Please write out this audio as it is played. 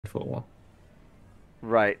for a while.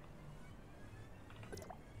 Right.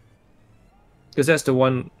 Because that's the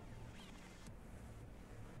one.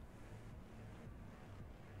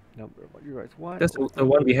 Number of you guys want. That's the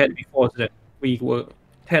one we had before. That we were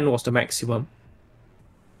 10 was the maximum.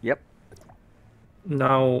 Yep.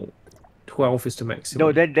 Now 12 is the maximum.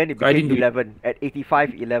 No, then it I became didn't do 11. At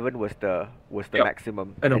 85, 11 was the Yep.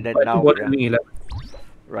 maximum. I know, And then but I now, think yeah. doing 11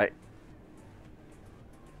 Right.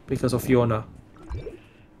 because of Fiona.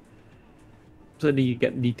 So then you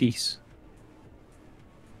get DTs.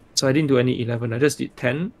 So I didn't do any 11. I just did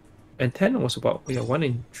 10, and 10 was about 1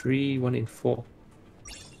 in 3, 1 in 4.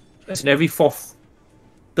 That's in every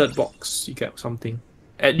third box you get something.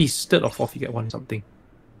 At least third or fourth you get one something.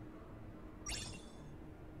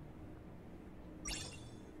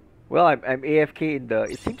 Well, I'm AFK in the.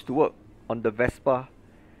 It seems to work on the Vespa.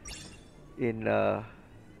 In No,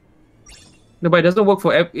 but it doesn't work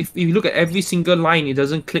for if you look at every single line, it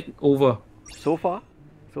doesn't click over. so far,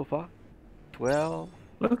 12,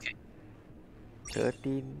 Okay.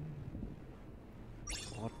 13,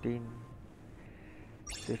 14,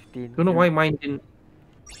 15. Don't know why mine didn't.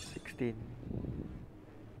 16,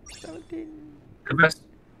 17. The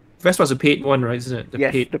Vespa's a paid one, right? Isn't it?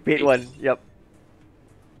 Yes, the paid one. Yep.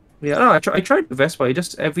 Yeah, no, I tried the Vespa. It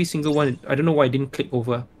just every single one. I don't know why it didn't click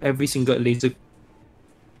over. Every single laser,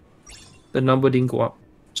 the number didn't go up,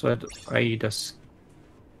 so I just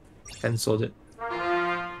cancelled it.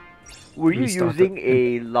 Were you Restarted. using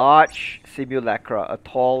a large simulacra, a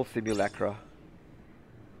tall simulacra?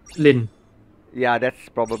 Lin, Yeah, that's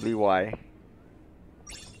probably why.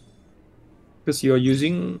 because you're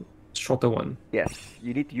using shorter one. Yes,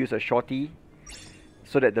 you need to use a shorty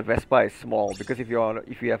so that the Vespa is small. Because if you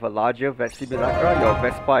have a larger simulacra, your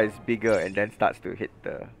Vespa is bigger and then starts to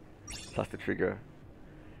trigger.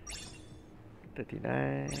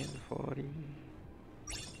 39, 40.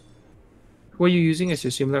 What are you using as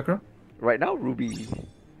your simulacra? Right now, Ruby.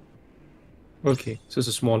 Okay, so it's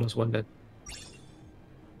the smallest one then.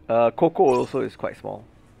 CoCo also is quite small.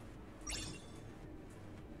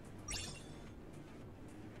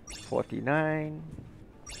 49,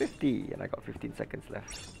 50, and I got 15 seconds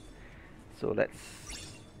left. So let's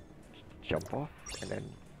jump off and then.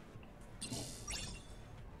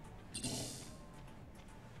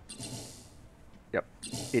 Yep,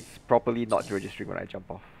 it's properly not registering when I jump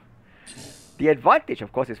off. The advantage,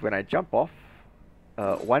 of course, is when I jump off,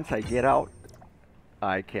 once I get out,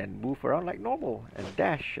 I can move around like normal and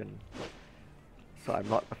dash, and so I'm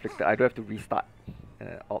not afflicted. I don't have to restart.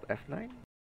 Alt F9.